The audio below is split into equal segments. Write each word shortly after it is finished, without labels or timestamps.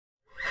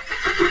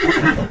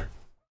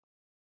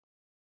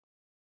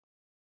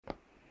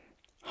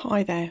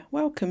Hi there,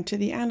 welcome to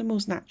the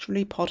Animals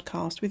Naturally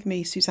podcast with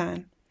me,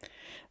 Suzanne.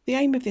 The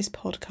aim of this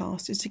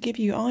podcast is to give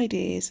you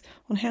ideas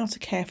on how to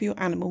care for your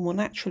animal more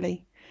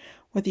naturally.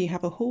 Whether you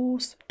have a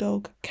horse,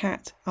 dog,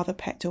 cat, other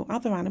pet or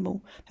other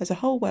animal, there's a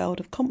whole world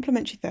of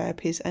complementary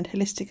therapies and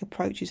holistic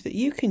approaches that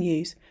you can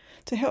use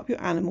to help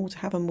your animal to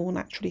have a more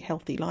naturally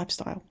healthy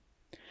lifestyle.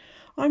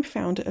 I'm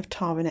founder of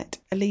TaraNet,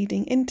 a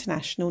leading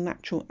international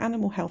natural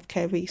animal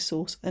healthcare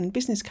resource and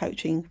business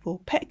coaching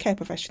for pet care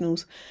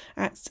professionals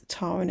at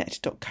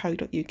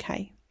taranet.co.uk.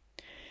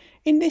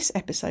 In this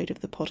episode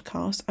of the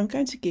podcast, I'm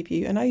going to give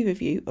you an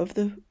overview of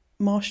the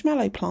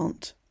marshmallow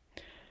plant.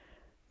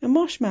 Now,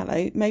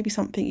 marshmallow may be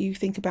something you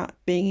think about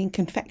being in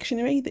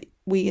confectionery that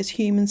we as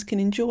humans can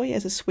enjoy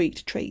as a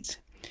sweet treat.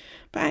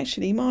 But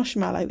actually,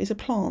 marshmallow is a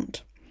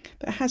plant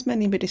that has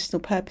many medicinal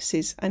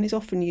purposes and is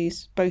often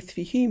used both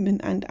for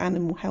human and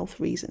animal health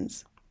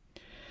reasons.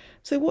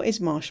 So what is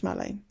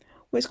marshmallow?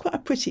 Well, it's quite a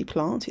pretty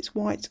plant. It's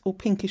white or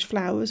pinkish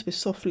flowers with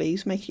soft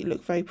leaves, making it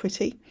look very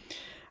pretty.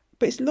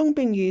 But it's long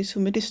been used for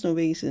medicinal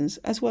reasons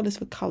as well as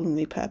for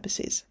culinary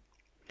purposes.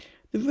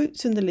 The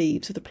roots and the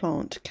leaves of the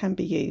plant can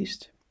be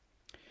used.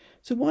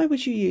 So why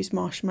would you use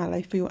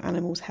marshmallow for your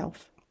animal's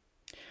health?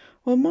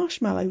 Well,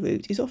 marshmallow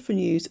root is often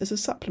used as a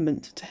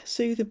supplement to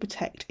soothe and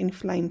protect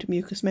inflamed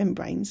mucous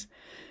membranes,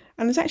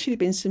 and there's actually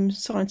been some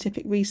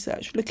scientific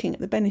research looking at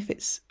the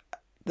benefits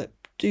that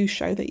do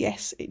show that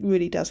yes, it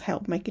really does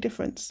help make a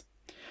difference.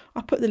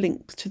 I'll put the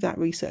link to that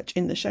research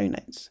in the show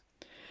notes.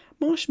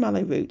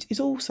 Marshmallow root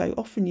is also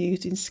often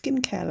used in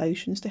skincare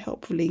lotions to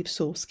help relieve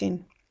sore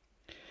skin.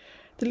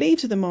 The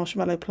leaves of the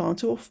marshmallow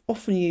plant are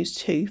often used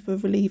too for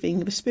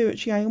relieving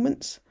respiratory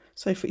ailments,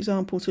 so for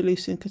example to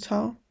loosen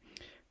catarrh,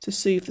 to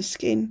soothe the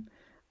skin,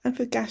 and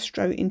for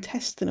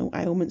gastrointestinal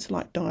ailments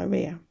like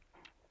diarrhoea.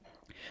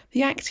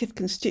 The active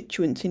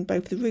constituents in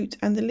both the root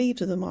and the leaves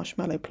of the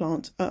marshmallow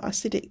plant are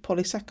acidic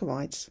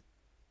polysaccharides.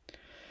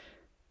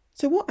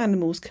 So what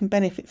animals can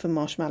benefit from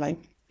marshmallow?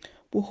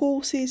 Well,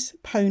 horses,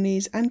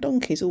 ponies and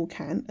donkeys all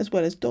can, as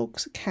well as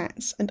dogs,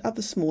 cats and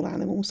other small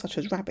animals such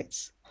as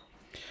rabbits.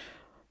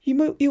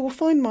 You will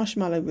find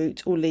marshmallow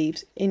root or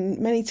leaves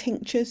in many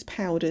tinctures,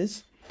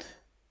 powders,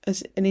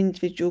 as an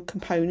individual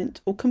component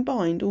or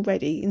combined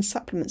already in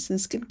supplements and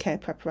skincare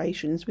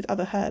preparations with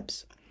other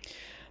herbs.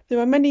 There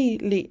are many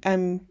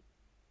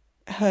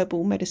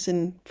herbal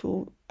medicine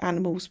for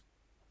animals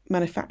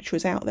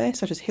manufacturers out there,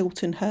 such as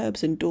Hilton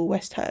Herbs and Dor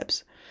West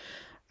Herbs.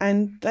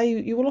 And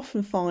you will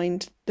often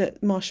find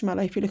that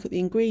marshmallow, if you look at the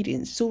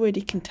ingredients, is already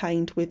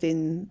contained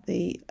within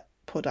the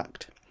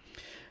product.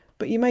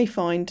 But you may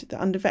find that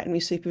under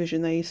veterinary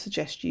supervision they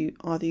suggest you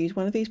either use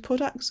one of these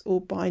products or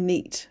buy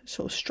neat,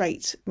 sort of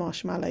straight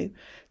marshmallow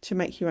to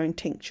make your own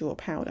tincture or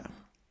powder.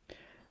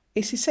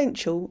 It's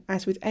essential,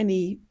 as with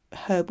any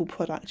herbal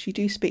product, you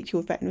do speak to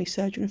your veterinary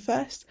surgeon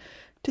first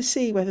to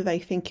see whether they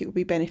think it will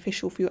be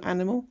beneficial for your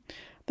animal.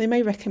 They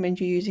may recommend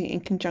you using it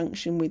in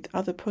conjunction with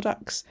other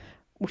products,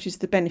 which is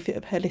the benefit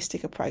of a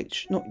holistic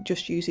approach, not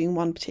just using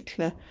one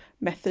particular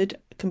method,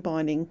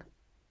 combining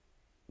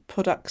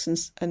products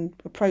and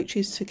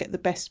approaches to get the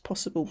best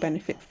possible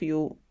benefit for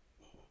your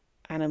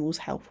animal's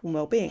health and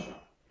well-being.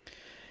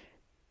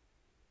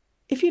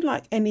 If you'd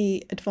like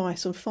any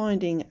advice on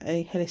finding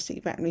a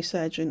holistic veterinary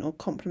surgeon or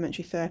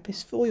complementary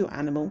therapist for your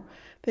animal,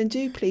 then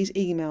do please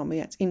email me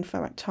at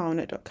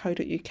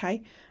info@taranet.co.uk,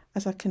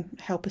 as I can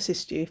help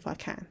assist you if I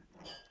can.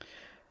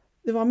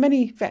 There are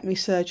many veterinary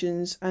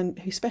surgeons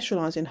who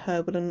specialise in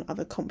herbal and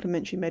other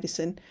complementary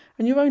medicine,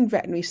 and your own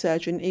veterinary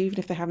surgeon, even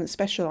if they haven't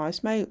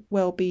specialised, may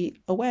well be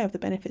aware of the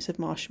benefits of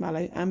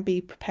marshmallow and be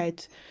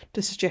prepared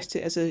to suggest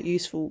it as a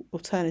useful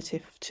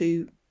alternative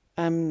to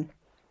what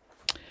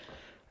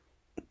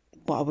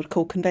I would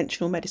call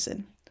conventional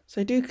medicine.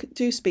 So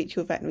do speak to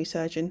your veterinary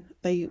surgeon.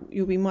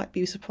 You might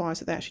be surprised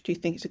that they actually do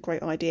think it's a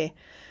great idea,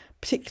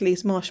 particularly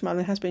as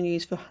marshmallow has been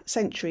used for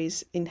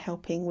centuries in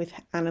helping with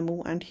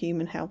animal and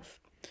human health.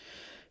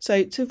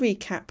 So to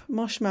recap,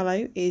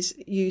 marshmallow is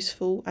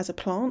useful as a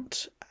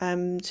plant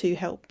to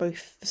help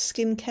both the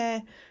skin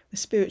care,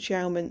 respiratory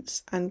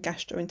ailments and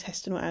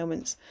gastrointestinal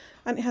ailments,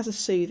 and it has a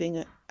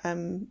soothing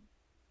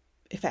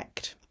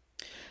effect.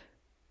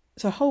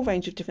 So a whole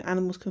range of different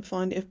animals can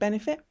find it of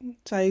benefit.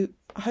 So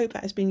I hope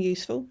that has been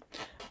useful,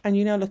 and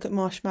you now look at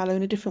marshmallow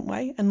in a different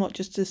way and not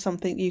just as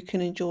something you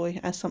can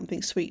enjoy as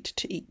something sweet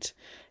to eat.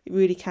 It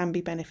really can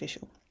be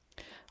beneficial.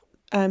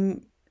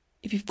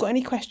 If you've got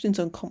any questions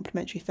on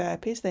complementary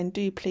therapies, then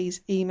do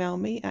please email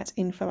me at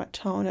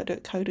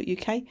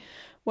info@taranet.co.uk,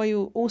 where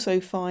you'll also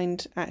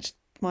find at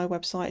my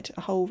website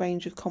a whole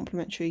range of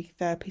complementary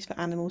therapies for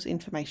animals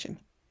information.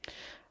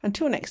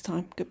 Until next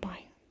time,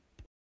 goodbye.